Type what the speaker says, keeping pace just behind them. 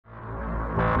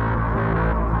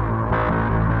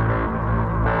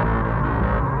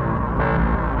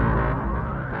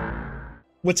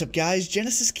What's up guys,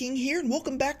 Genesis King here, and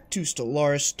welcome back to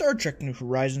Stellaris Star Trek New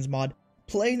Horizons mod,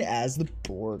 playing as the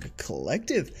BORG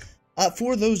Collective.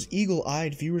 For those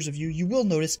eagle-eyed viewers of you, you will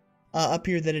notice up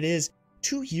here that it is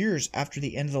 2 years after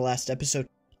the end of the last episode.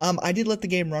 I did let the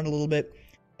game run a little bit,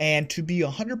 and to be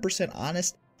 100%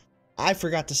 honest, I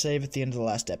forgot to save at the end of the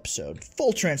last episode.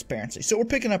 Full transparency. So we're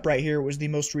picking up right here. It was the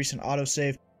most recent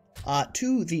autosave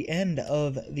to the end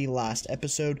of the last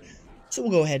episode. So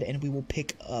we'll go ahead and we will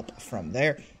pick up from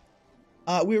there.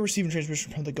 We are receiving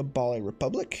transmission from the Gabali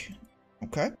Republic.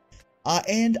 Okay.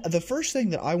 And the first thing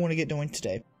that I want to get doing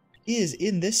today is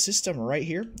in this system right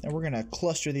here. And we're going to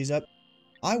cluster these up.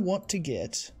 I want to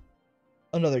get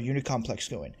another unit complex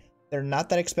going. They're not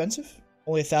that expensive.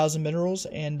 Only 1,000 minerals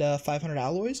and 500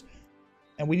 alloys.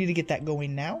 And we need to get that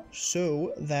going now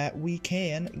so that we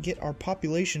can get our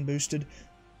population boosted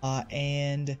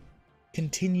and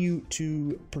continue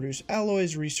to produce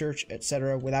alloys, research,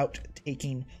 etc. without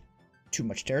taking too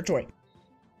much territory.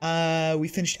 We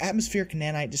finished atmospheric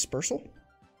nanite dispersal,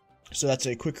 so that's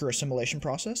a quicker assimilation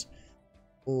process.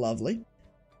 Lovely.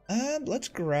 Let's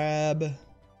grab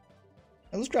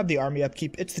the army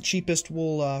upkeep. It's the cheapest.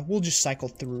 We'll just cycle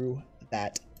through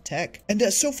that tech. And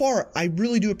so far, I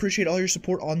really do appreciate all your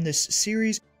support on this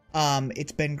series.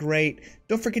 It's been great.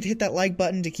 Don't forget to hit that like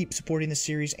button to keep supporting the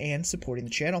series and supporting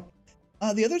the channel.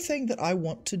 The other thing that I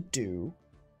want to do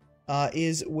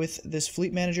is with this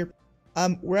fleet manager,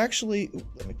 we're actually,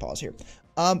 let me pause here.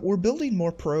 We're building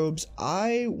more probes.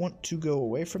 I want to go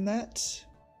away from that.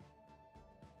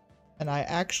 And I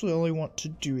actually only want to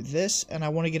do this, and I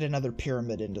want to get another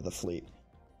pyramid into the fleet.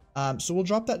 So we'll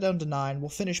drop that down to 9. We'll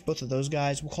finish both of those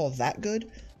guys. We'll call that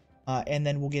good. And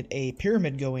then we'll get a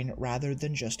pyramid going rather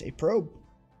than just a probe.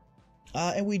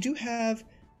 And we do have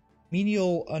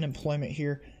menial unemployment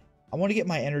here. I want to get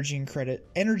my energy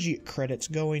credits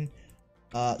going.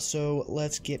 So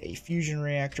let's get a fusion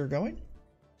reactor going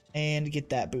and get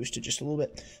that boosted just a little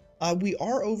bit. We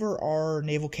are over our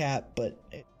naval cap, but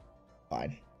it's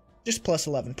fine. Just plus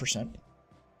 11%. All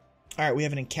right, we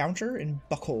have an encounter in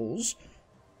Buckholes.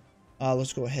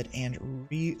 Let's go ahead and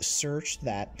research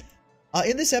that.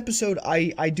 In this episode,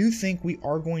 I do think we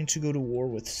are going to go to war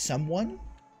with someone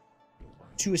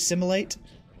to assimilate,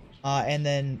 and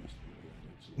then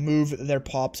move their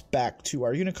pops back to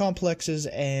our unit complexes,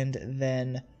 and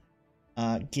then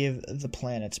give the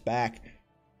planets back.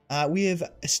 We have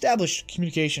established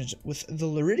communications with the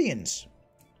Lyridians.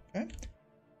 Okay.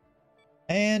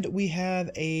 And we have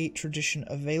a tradition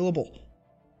available.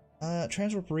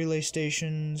 Transwarp relay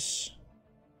stations.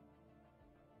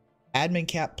 Admin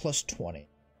cap plus 20.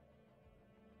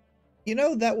 You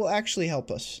know, that will actually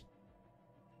help us.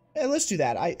 Yeah, let's do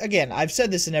that. Again, I've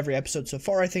said this in every episode so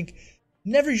far. I think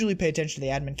never usually pay attention to the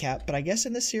admin cap, but I guess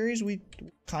in this series we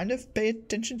kind of pay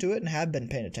attention to it and have been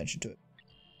paying attention to it.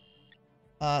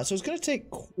 So it's going to take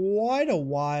quite a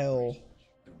while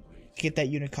to get that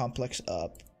unit complex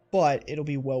up, but it'll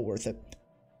be well worth it.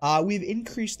 We've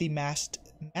increased the the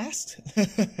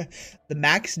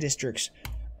max districts,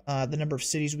 the number of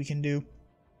cities we can do.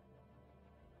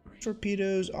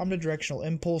 Torpedoes, omnidirectional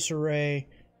impulse array,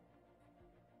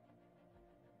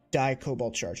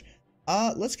 cobalt charge.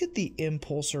 Let's get the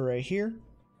impulse array here.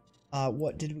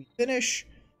 What did we finish?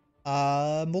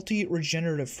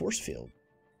 Multi-regenerative force field.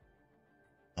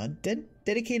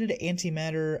 Dedicated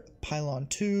antimatter pylon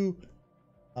 2.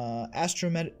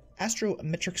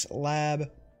 Astrometrics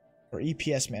lab, or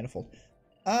EPS manifold.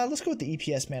 Let's go with the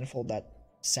EPS manifold. That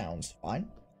sounds fine.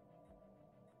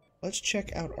 Let's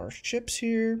check out our ships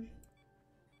here.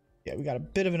 Yeah, we got a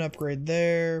bit of an upgrade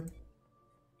there.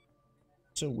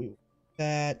 So we will do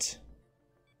that.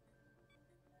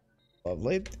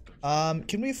 Lovely.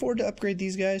 Can we afford to upgrade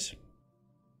these guys?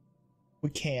 We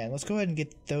can. Let's go ahead and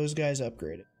get those guys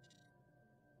upgraded.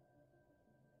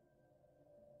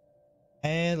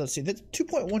 And let's see, that's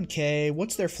 2.1k.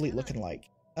 What's their fleet looking like?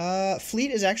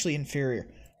 Fleet is actually inferior.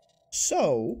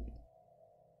 So,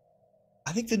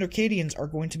 I think the Nercadians are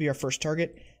going to be our first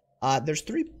target. There's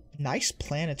 3 nice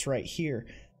planets right here.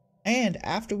 And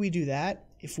after we do that,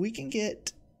 if we can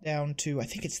get down to, I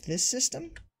think it's this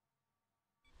system.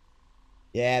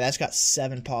 Yeah, that's got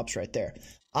 7 pops right there.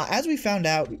 As we found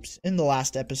out in the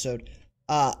last episode,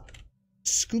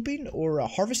 scooping or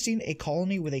harvesting a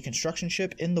colony with a construction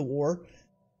ship in the war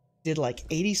did like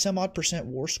 80 some odd %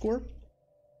 war score.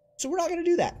 So we're not going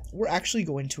to do that. We're actually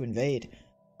going to invade,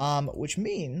 which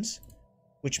means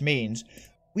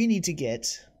we need to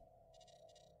get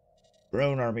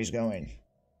drone armies going.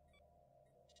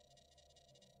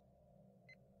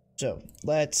 So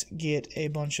let's get a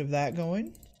bunch of that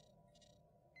going.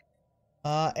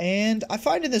 And I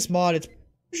find in this mod it's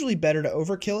usually better to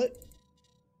overkill it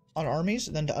on armies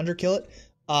than to underkill it,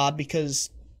 because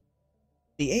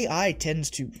the AI tends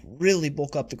to really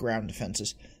bulk up the ground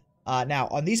defenses. Now,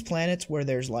 on these planets where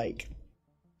there's like,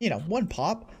 you know, 1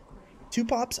 pop, 2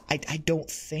 pops, I don't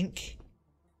think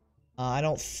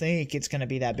it's going to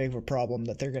be that big of a problem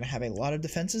that they're going to have a lot of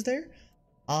defenses there.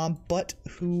 But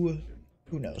who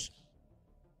knows?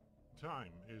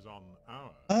 Time is on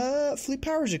our. Fleet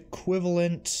power is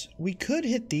equivalent. We could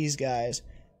hit these guys.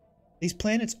 These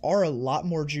planets are a lot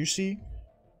more juicy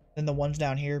than the ones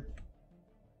down here.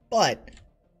 But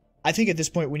I think at this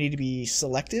point we need to be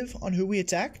selective on who we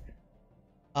attack.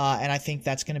 And I think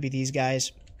that's going to be these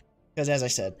guys. Because as I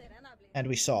said, and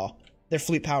we saw, their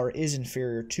fleet power is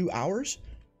inferior to ours.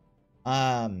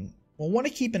 We'll want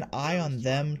to keep an eye on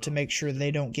them to make sure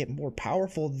they don't get more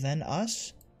powerful than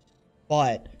us.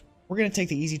 But we're going to take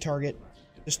the easy target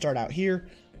to start out here.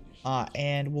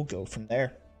 And we'll go from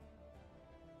there.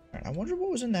 Alright, I wonder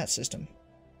what was in that system.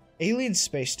 Alien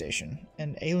space station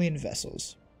and alien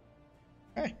vessels.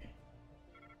 Okay.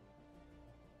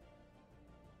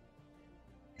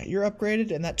 You're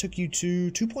upgraded, and that took you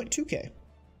to 2.2k.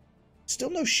 Still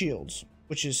no shields,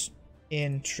 which is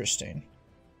interesting.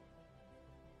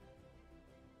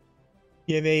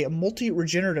 You have a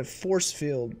multi-regenerative force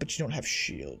field, but you don't have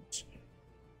shields.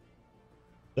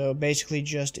 So basically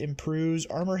just improves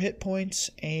armor hit points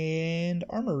and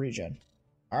armor regen.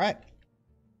 Alright.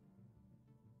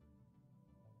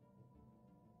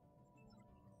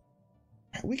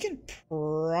 We can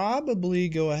probably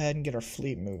go ahead and get our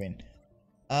fleet moving.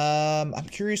 I'm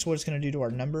curious what it's going to do to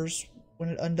our numbers when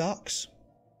it undocks.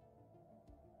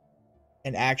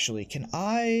 And actually, can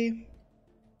I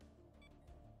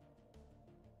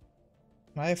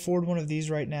afford one of these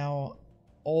right now?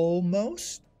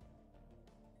 Almost.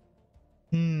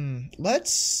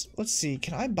 Let's see.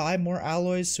 Can I buy more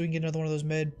alloys so we can get another one of those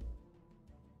made?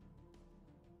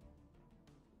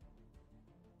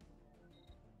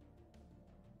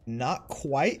 Not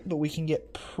quite, but we can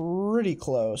get pretty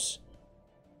close.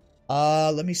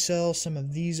 Let me sell some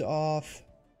of these off.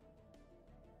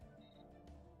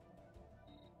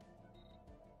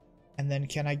 And then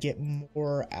can I get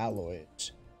more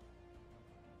alloys?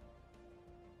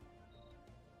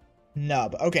 No,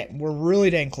 but okay, we're really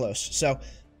dang close. So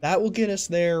that will get us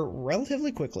there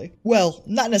relatively quickly. Well,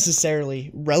 not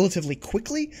necessarily relatively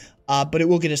quickly, but it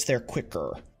will get us there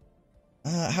quicker.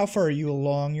 How far are you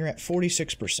along? You're at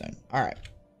 46%. All right.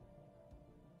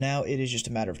 Now it is just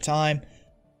a matter of time.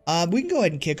 We can go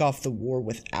ahead and kick off the war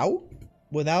without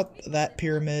that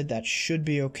pyramid. That should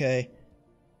be okay.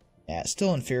 Yeah, it's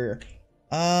still inferior.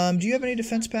 Do you have any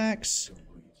defense packs?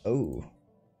 Oh,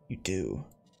 you do.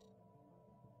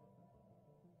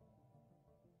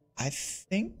 I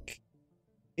think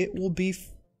it will be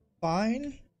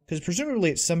fine, because presumably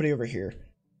it's somebody over here.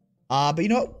 But you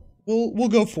know what? We'll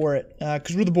go for it,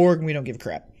 because we're the Borg and we don't give a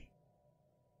crap.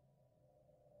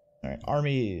 Alright,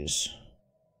 armies.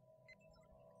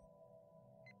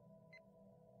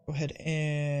 Go ahead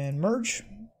and merge.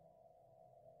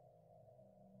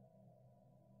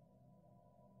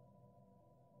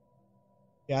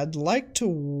 Yeah, I'd like to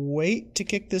wait to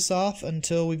kick this off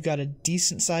until we've got a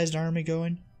decent-sized army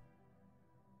going.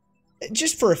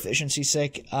 Just for efficiency's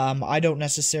sake, I don't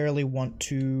necessarily want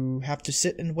to have to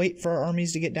sit and wait for our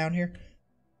armies to get down here.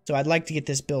 So I'd like to get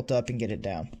this built up and get it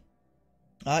down.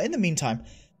 In the meantime,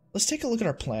 let's take a look at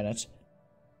our planets.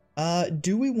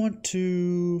 Do we want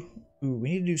to... Ooh, we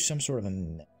need to do some sort of a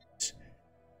mix.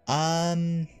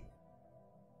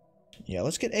 Yeah,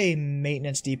 let's get a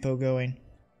maintenance depot going.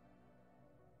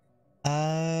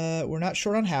 We're not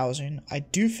short on housing. I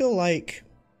do feel like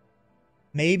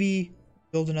maybe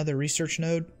build another research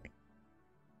node.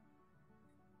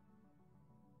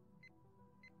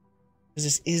 Because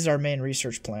this is our main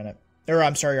research planet. Or,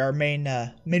 I'm sorry, our main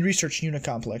research unit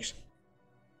complex.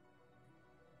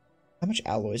 How much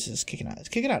alloys is this kicking out? It's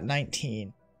kicking out 19.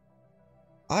 If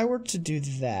I were to do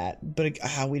that, but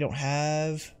we don't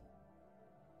have... Do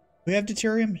we have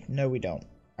deuterium? No, we don't.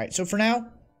 Alright, so for now,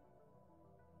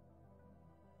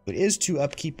 it is 2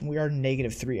 upkeep, and we are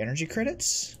 -3 energy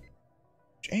credits.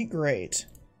 Which ain't great.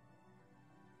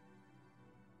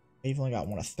 We've only got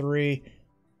 1 of 3.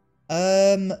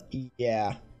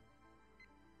 Yeah.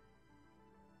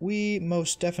 We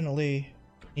most definitely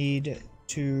need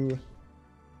to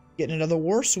get in another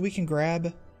war so we can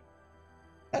grab,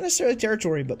 not necessarily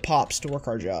territory, but pops to work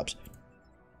our jobs.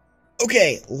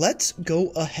 Okay, let's go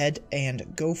ahead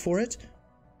and go for it.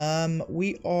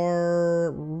 We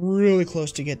are really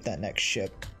close to get that next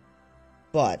ship.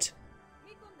 But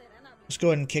let's go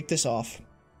ahead and kick this off.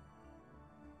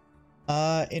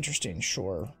 Interesting,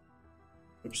 sure.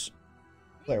 Oops.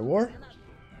 Declare war.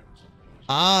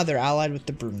 Ah, they're allied with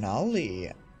the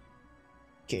Brunali.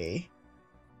 Okay.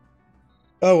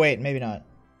 Oh, wait, maybe not.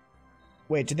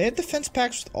 Wait, did they have defense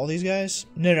pacts with all these guys?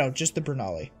 No, just the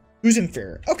Brunali. Who's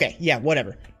inferior? Okay, yeah,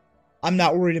 whatever. I'm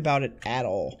not worried about it at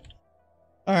all.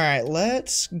 Alright,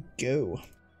 let's go.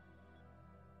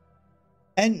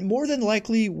 And more than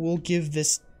likely, we'll give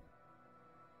this...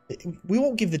 We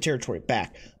won't give the territory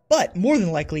back. But, more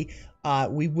than likely,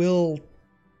 we will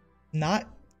not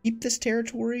keep this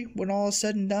territory when all is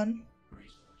said and done.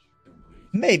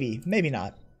 Maybe, maybe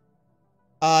not.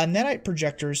 Nanite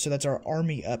projectors, so that's our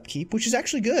army upkeep, which is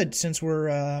actually good since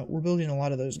we're building a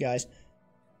lot of those guys.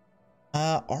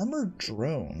 Armored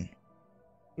drone.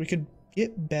 We could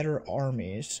get better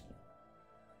armies.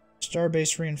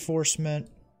 Starbase reinforcement,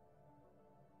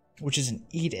 which is an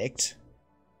edict.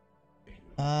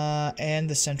 And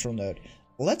the central node.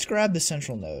 Let's grab the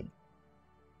central node.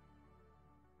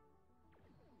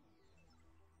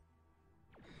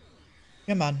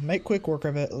 Come on, make quick work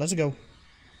of it. Let's go.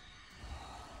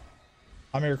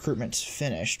 Army recruitment's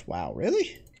finished. Wow,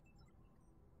 really?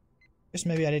 Guess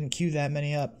maybe I didn't queue that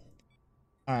many up.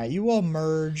 Alright, you all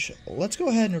merge. Let's go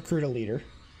ahead and recruit a leader.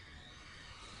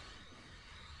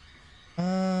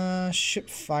 Ship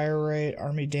fire rate,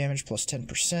 army damage plus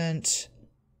 10%.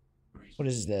 What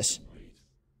is this?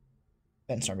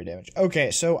 Defense army damage.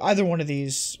 Okay, so either one of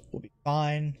these will be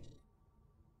fine.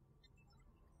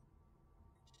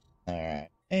 Alright,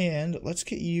 and let's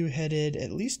get you headed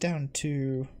at least down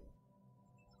to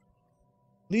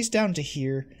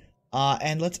here.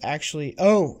 And let's actually...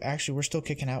 Oh, actually, we're still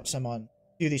kicking out some on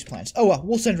a few of these plans. Oh, well,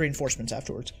 we'll send reinforcements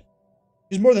afterwards.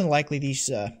 Because more than likely, these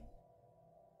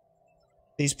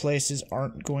places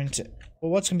aren't going to...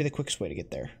 Well, what's going to be the quickest way to get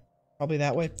there? Probably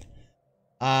that way.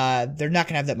 They're not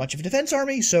going to have that much of a defense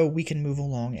army, so we can move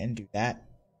along and do that.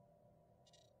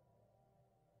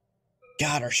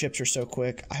 God, our ships are so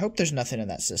quick. I hope there's nothing in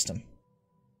that system.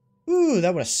 Ooh,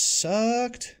 that would have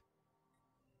sucked.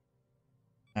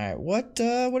 Alright, what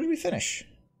did we finish?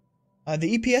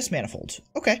 The EPS manifolds.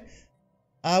 Okay.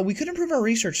 We could improve our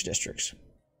research districts.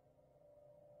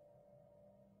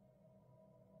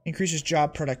 Increases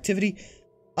job productivity.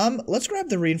 Let's grab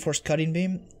the reinforced cutting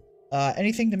beam.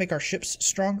 Anything to make our ships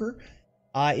stronger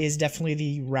is definitely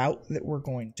the route that we're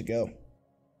going to go.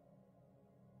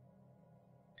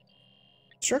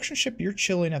 Construction ship, you're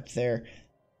chilling up there.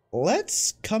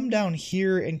 Let's come down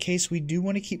here in case we do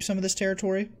want to keep some of this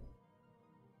territory.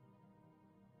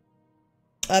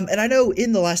 And I know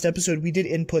in the last episode we did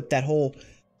input that whole,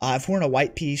 if we're in a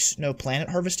white piece, no planet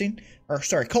harvesting, or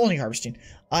sorry, colony harvesting.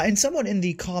 And someone in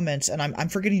the comments, and I'm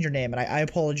forgetting your name, and I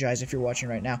apologize if you're watching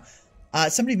right now.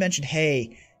 Somebody mentioned,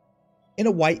 hey, in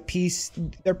a white piece,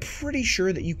 they're pretty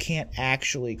sure that you can't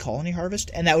actually colony harvest,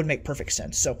 and that would make perfect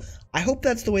sense. So I hope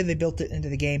that's the way they built it into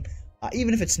the game.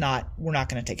 Even if it's not, we're not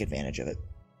going to take advantage of it.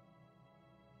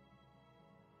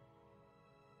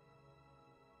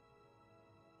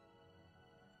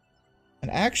 And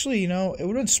actually, you know, it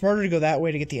would have been smarter to go that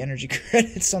way to get the energy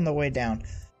credits on the way down.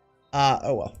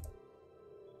 Oh well.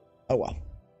 Oh well.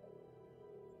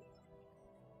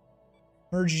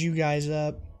 Merge you guys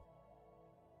up.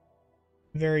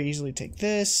 Very easily take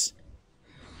this.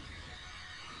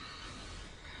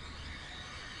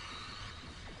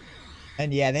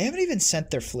 And yeah, they haven't even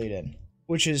sent their fleet in,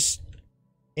 which is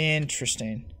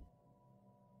interesting.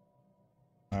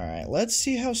 Alright, let's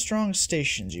see how strong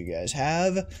stations you guys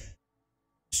have.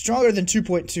 Stronger than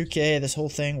 2.2k, this whole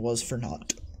thing was for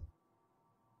naught.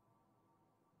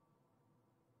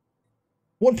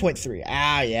 1.3.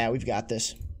 Ah, yeah, we've got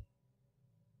this.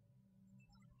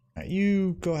 All right,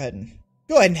 you go ahead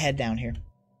and head down here.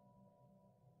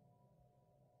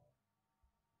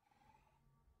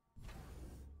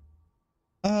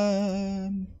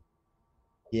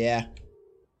 Yeah.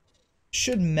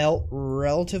 Should melt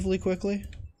relatively quickly.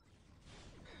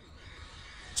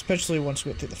 Especially once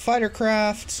we get through the fighter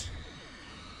craft.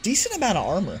 Decent amount of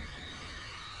armor.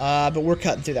 But we're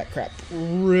cutting through that crap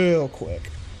real quick.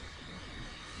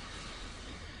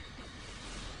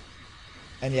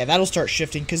 And yeah, that'll start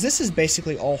shifting, because this is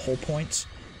basically all hull points.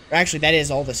 Or actually, that is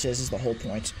all this is the hull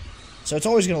points. So it's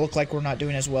always going to look like we're not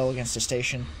doing as well against a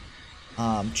station.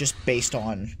 Just based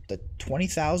on the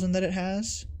 20,000 that it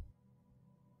has.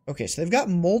 Okay, so they've got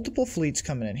multiple fleets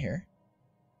coming in here.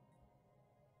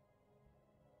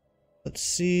 Let's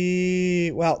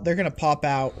see. Well, they're going to pop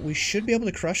out. We should be able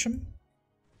to crush them.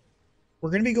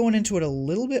 We're going to be going into it a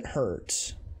little bit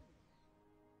hurt.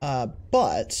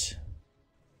 But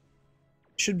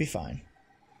should be fine.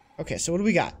 Okay, so what do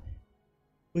we got?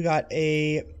 We got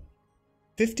a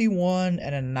 51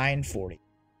 and a 940.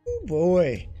 Oh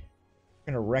boy.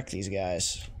 We're gonna wreck these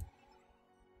guys.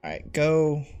 Alright,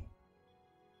 go.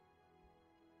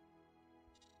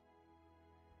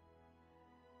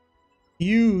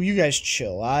 You guys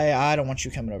chill. I don't want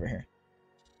you coming over here.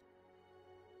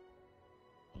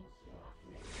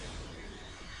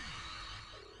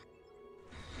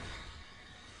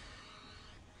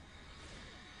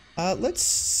 Let's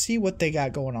see what they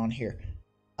got going on here.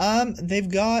 They've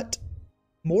got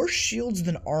more shields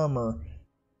than armor,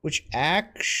 which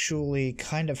actually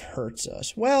kind of hurts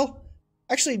us. Well,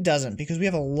 actually it doesn't, because we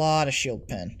have a lot of shield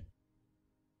pen.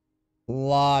 A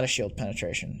lot of shield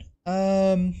penetration.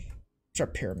 What's our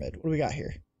pyramid? What do we got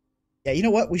here? Yeah, you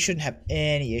know what? We shouldn't have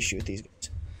any issue with these guys.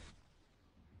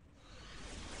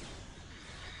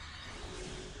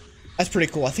 That's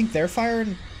pretty cool. I think they're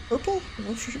firing purple?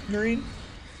 Green?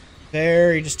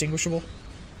 Very distinguishable.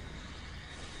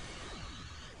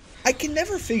 I can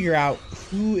never figure out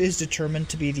who is determined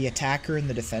to be the attacker and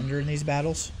the defender in these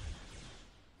battles.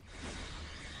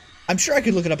 I'm sure I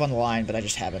could look it up on the line, but I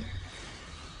just haven't.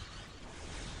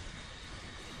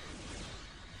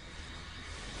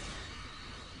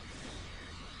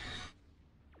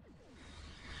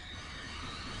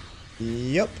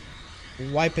 Yep.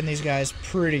 Wiping these guys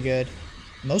pretty good.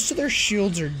 Most of their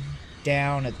shields are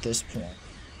down at this point.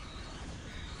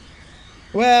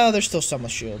 Well, there's still some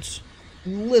with shields. A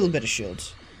little bit of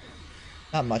shields.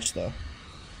 Not much, though.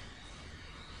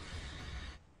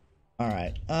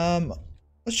 Alright,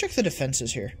 let's check the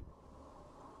defenses here.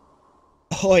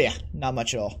 Oh yeah, not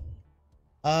much at all.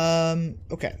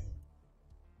 Okay.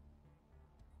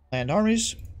 Land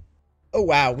armies. Oh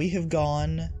wow, we have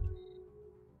gone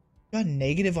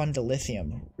negative on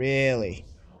dilithium. Really?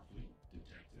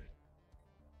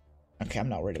 Okay, I'm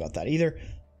not worried about that either.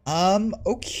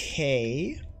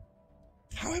 Okay.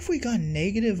 How have we gone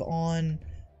negative on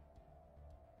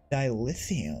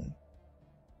dilithium?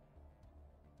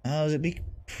 Is it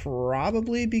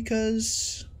probably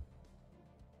because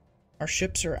our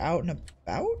ships are out and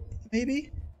about?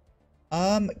 Maybe?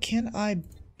 Can I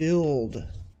build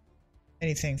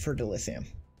anything for dilithium?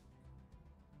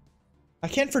 I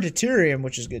can for deuterium,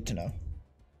 which is good to know.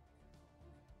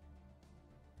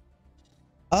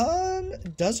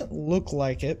 Doesn't look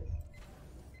like it.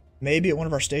 Maybe at one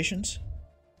of our stations?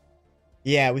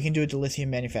 Yeah, we can do a dilithium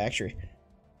manufactory.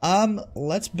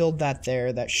 Let's build that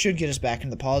there. That should get us back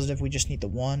into the positive. We just need the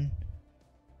one.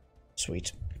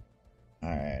 Sweet.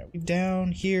 Alright,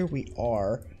 down here we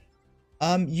are.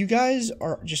 You guys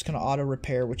are just gonna auto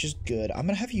repair, which is good. I'm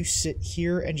gonna have you sit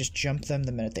here and just jump them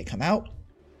the minute they come out.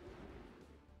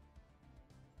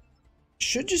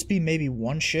 Should just be maybe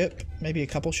one ship, maybe a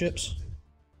couple ships.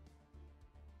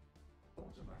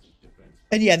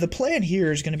 And yeah, the plan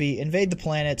here is going to be invade the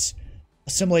planets,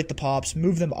 assimilate the pops,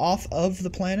 move them off of the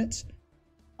planets,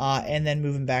 and then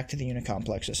move them back to the unit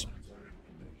complexes.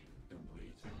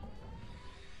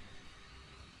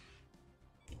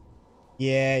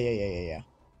 Yeah.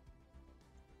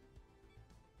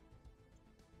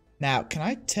 Now, can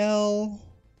I tell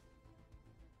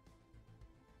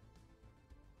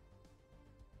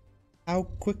how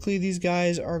quickly these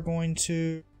guys are going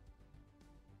to...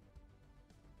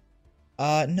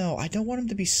 no, I don't want them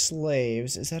to be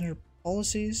slaves. Is that under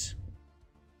policies?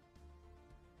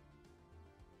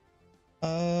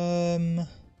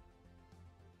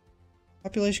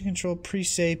 Population control,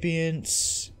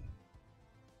 pre-sapience,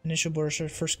 initial border,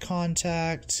 first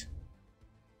contact,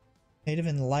 native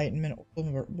enlightenment,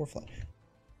 warfly.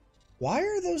 Why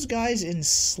are those guys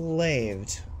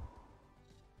enslaved?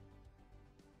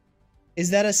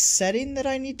 Is that a setting that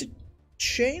I need to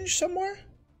change somewhere?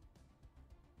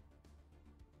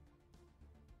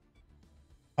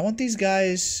 I want these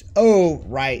guys... Oh,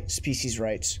 right. Species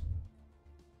rights.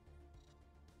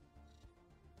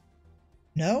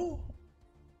 No?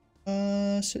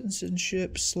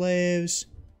 Citizenship, slaves,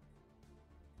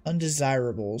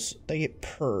 undesirables. They get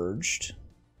purged.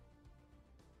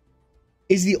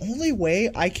 Is the only way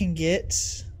I can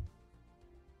get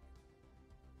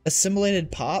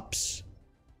assimilated pops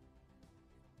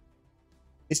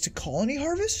is to colony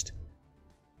harvest?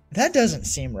 That doesn't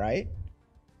seem right.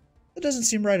 That doesn't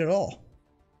seem right at all.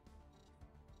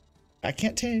 I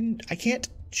can't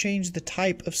change the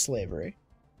type of slavery.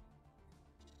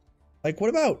 Like, what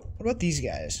about these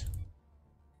guys?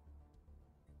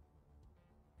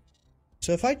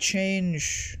 So if I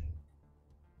change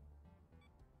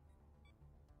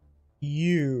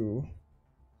you,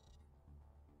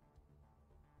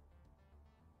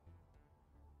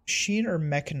 machine or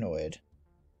mechanoid?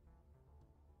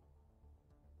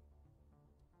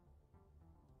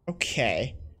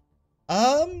 Okay.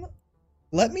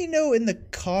 Let me know in the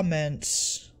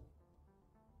comments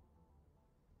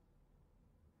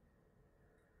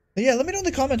But yeah, let me know in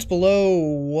the comments below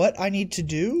what I need to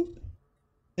do,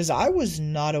 because I was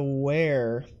not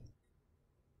aware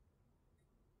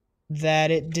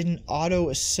that it didn't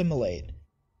auto-assimilate.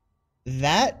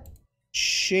 That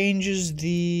changes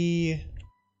the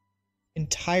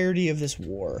entirety of this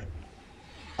war.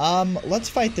 Let's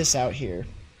fight this out here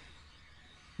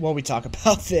while we talk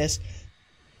about this.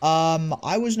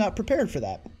 I was not prepared for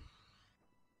that.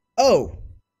 Oh.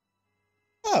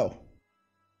 Oh.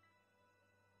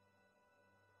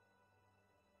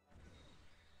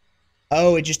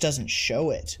 Oh, it just doesn't show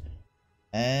it.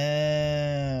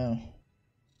 Oh.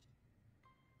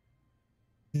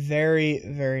 Very,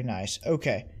 very nice.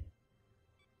 Okay.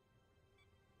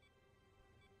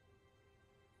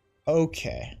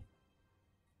 Okay.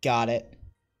 Got it.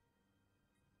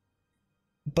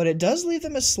 But it does leave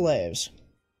them as slaves.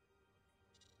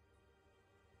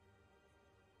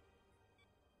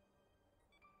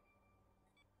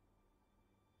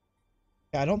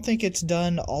 I don't think it's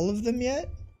done all of them yet.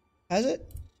 Has it?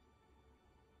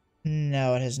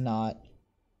 No, it has not.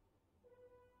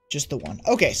 Just the one.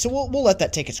 Okay, so we'll let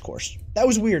that take its course. That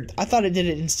was weird. I thought it did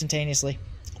it instantaneously.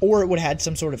 Or it would have had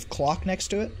some sort of clock next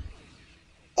to it.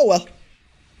 Oh well.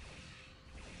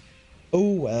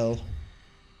 Oh well.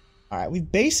 Alright, we've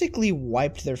basically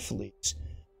wiped their fleets.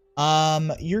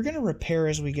 You're gonna repair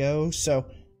as we go, so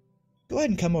go ahead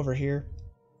and come over here.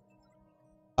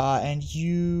 And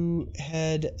you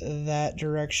head that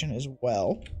direction as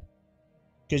well.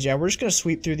 Because, yeah, we're just gonna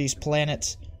sweep through these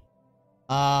planets.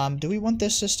 Do we want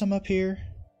this system up here?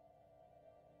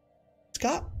 It's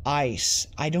got ice.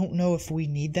 I don't know if we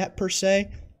need that per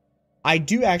se. I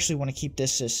do actually want to keep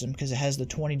this system because it has the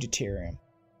 20 deuterium.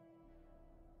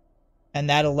 And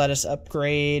that'll let us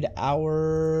upgrade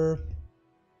our...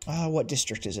 what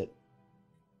district is it?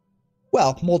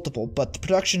 Well, multiple, but the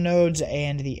production nodes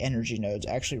and the energy nodes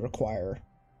actually require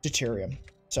deuterium.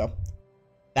 So,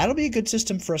 that'll be a good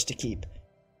system for us to keep.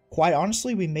 Quite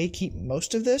honestly, we may keep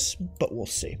most of this, but we'll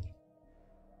see.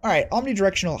 Alright,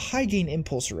 omnidirectional high gain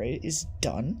impulse rate is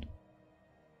done.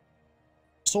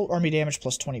 Assault army damage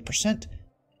plus 20%.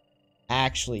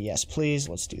 Actually, yes, please,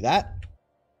 let's do that.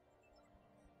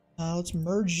 Let's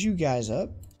merge you guys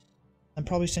up. And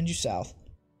probably send you south.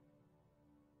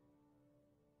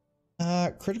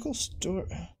 Critical store...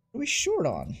 What are we short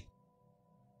on?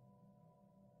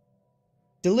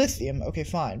 Dilithium, okay,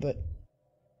 fine, but...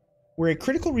 We're a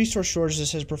critical resource shortage that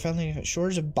says profoundly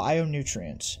shortage of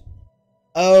bionutrients.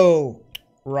 Oh,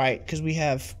 right, because we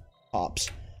have pops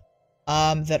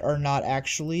that are not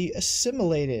actually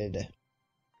assimilated.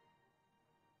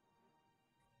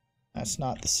 That's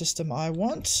not the system I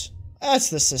want. That's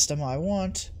the system I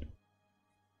want.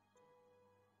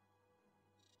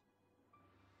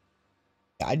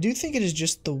 I do think it is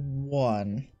just the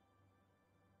one.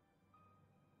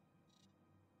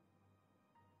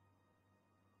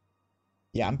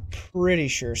 Yeah, I'm pretty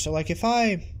sure. So, like, if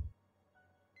I...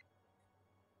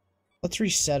 Let's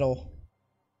resettle.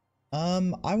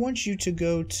 I want you to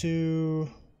go to...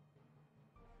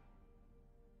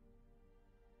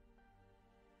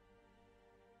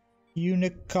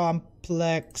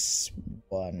 Unicomplex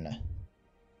 1. There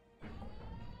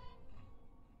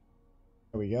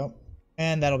we go.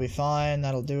 And that'll be fine.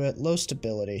 That'll do it. Low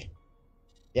stability.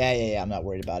 Yeah, I'm not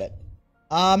worried about it.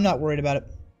 I'm not worried about it.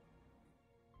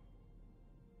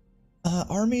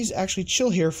 Armies, actually chill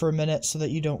here for a minute so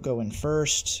that you don't go in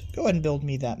first. Go ahead and build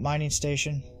me that mining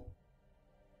station.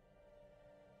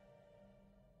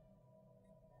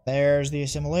 There's the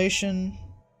assimilation.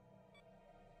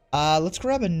 Let's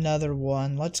grab another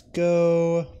one. Let's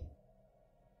go...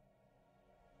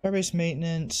 Starbase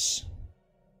maintenance.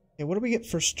 Okay, what do we get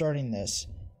for starting this?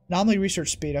 Anomaly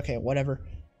research speed. Okay, whatever.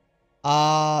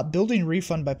 Building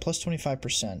refund by plus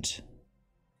 25%.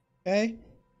 Okay.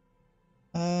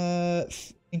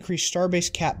 Increase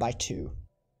starbase cap by 2.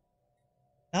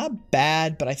 Not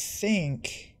bad, but I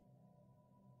think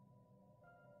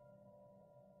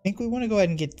we want to go ahead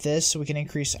and get this so we can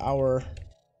increase our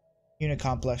unit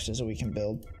complexes that we can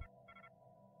build.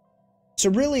 So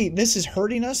really, this is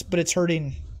hurting us, but it's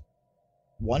hurting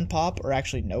one pop, or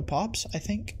actually no pops, I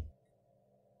think.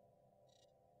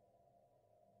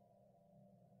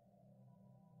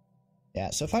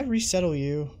 Yeah, so if I resettle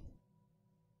you...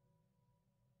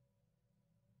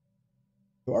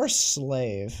 You are a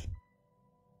slave.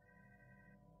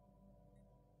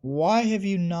 Why have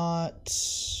you not...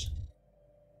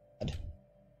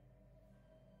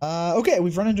 okay,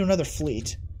 we've run into another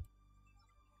fleet.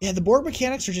 Yeah, the Borg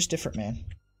mechanics are just different, man.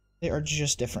 They are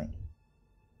just different.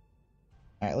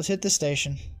 Alright, let's hit this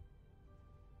station.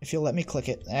 If you'll let me click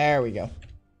it. There we go.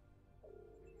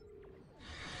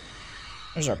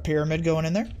 There's our pyramid going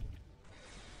in there.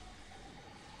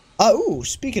 Ooh,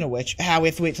 speaking of which, we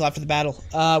have to wait till after the battle.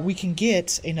 We can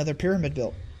get another pyramid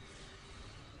built.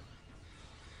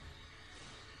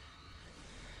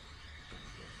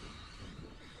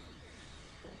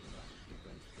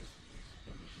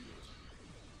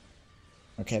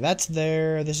 Okay, that's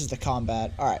there. This is the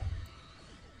combat. Alright.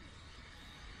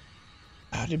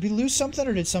 Did we lose something,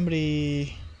 or did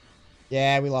somebody...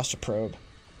 Yeah, we lost a probe.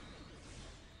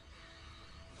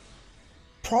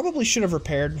 Probably should have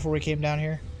repaired before we came down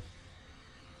here.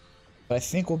 But I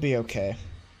think we'll be okay.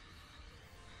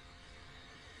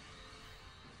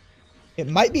 It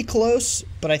might be close,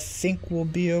 but I think we'll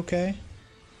be okay.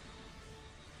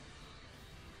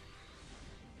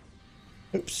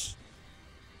 Oops.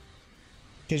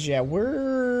 Because, yeah,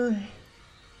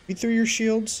 we through your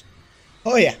shields?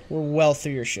 Oh, yeah, we're well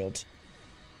through your shields.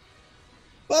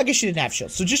 Well, I guess you didn't have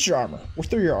shields, so just your armor. We're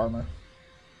through your armor.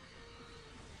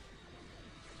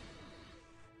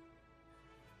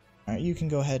 Alright, you can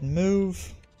go ahead and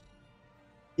move.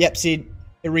 Yep, see,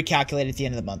 it recalculated at the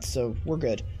end of the month, so we're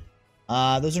good.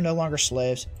 Those are no longer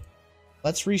slaves.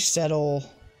 Let's resettle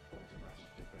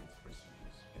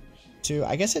to...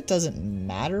 I guess it doesn't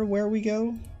matter where we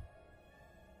go.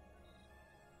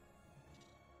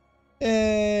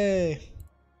 Hey!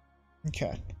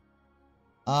 Okay.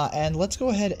 And let's go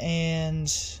ahead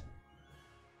and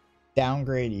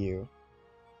downgrade you.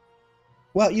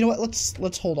 Well, you know what?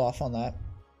 Let's hold off on that.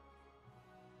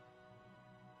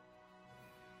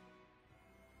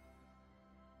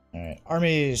 Alright,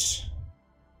 armies.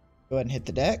 Go ahead and hit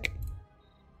the deck.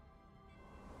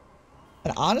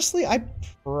 And honestly, I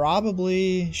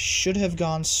probably should have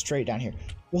gone straight down here.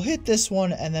 We'll hit this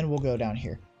one, and then we'll go down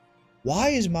here. Why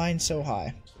is mine so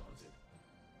high?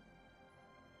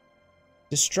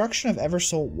 Destruction of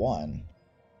Eversoul 1.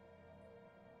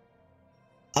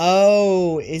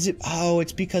 Oh, is it? Oh,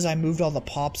 it's because I moved all the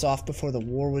pops off before the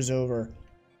war was over.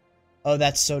 Oh,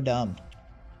 that's so dumb.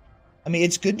 I mean,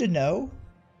 it's good to know.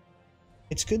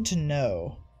 It's good to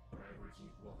know.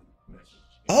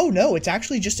 Oh, no, it's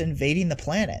actually just invading the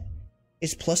planet.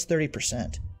 It's plus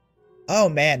 30%. Oh,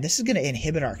 man, this is going to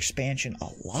inhibit our expansion a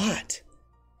lot.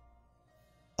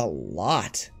 A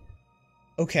lot.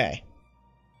 Okay.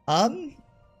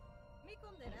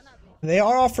 They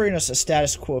are offering us a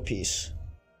status quo piece.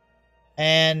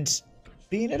 And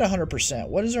being at 100%,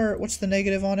 what's the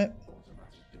negative on it?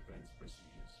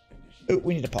 Oh,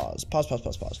 we need to pause.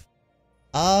 Pause.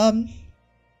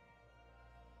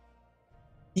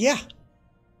 Yeah.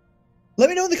 Let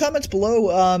me know in the comments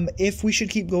below if we should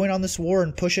keep going on this war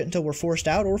and push it until we're forced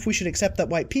out, or if we should accept that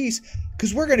white peace,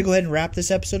 because we're going to go ahead and wrap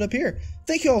this episode up here.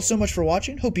 Thank you all so much for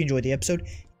watching. Hope you enjoyed the episode.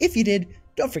 If you did,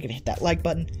 don't forget to hit that like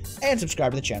button and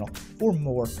subscribe to the channel for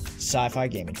more sci-fi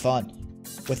gaming fun.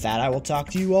 With that, I will talk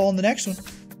to you all in the next one.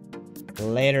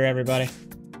 Later, everybody.